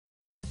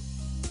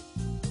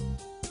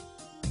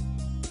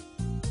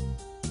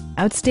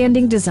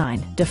Outstanding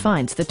design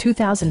defines the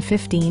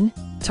 2015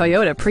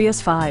 Toyota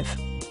Prius V.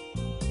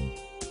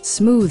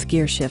 Smooth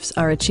gear shifts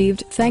are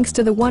achieved thanks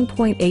to the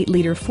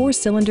 1.8-liter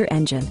four-cylinder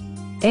engine.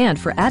 And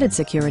for added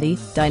security,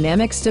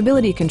 dynamic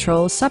stability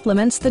control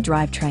supplements the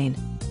drivetrain.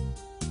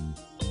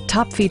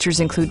 Top features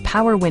include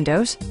power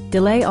windows,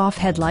 delay-off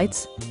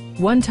headlights,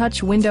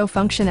 one-touch window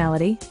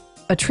functionality,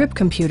 a trip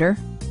computer,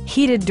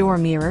 heated door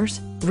mirrors,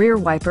 rear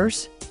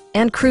wipers,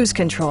 and cruise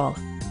control.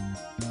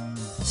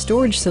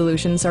 Storage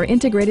solutions are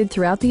integrated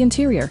throughout the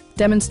interior,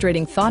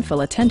 demonstrating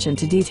thoughtful attention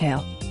to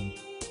detail.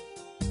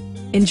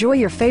 Enjoy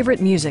your favorite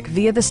music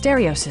via the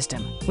stereo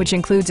system, which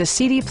includes a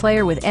CD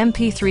player with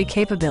MP3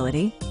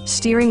 capability,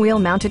 steering wheel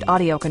mounted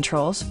audio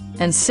controls,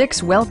 and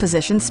 6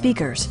 well-positioned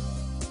speakers.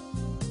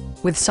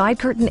 With side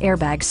curtain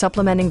airbags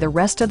supplementing the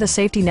rest of the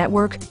safety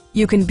network,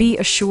 you can be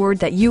assured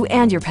that you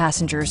and your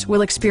passengers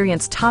will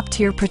experience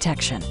top-tier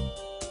protection.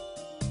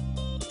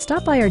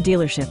 Stop by our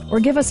dealership or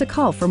give us a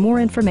call for more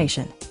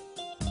information.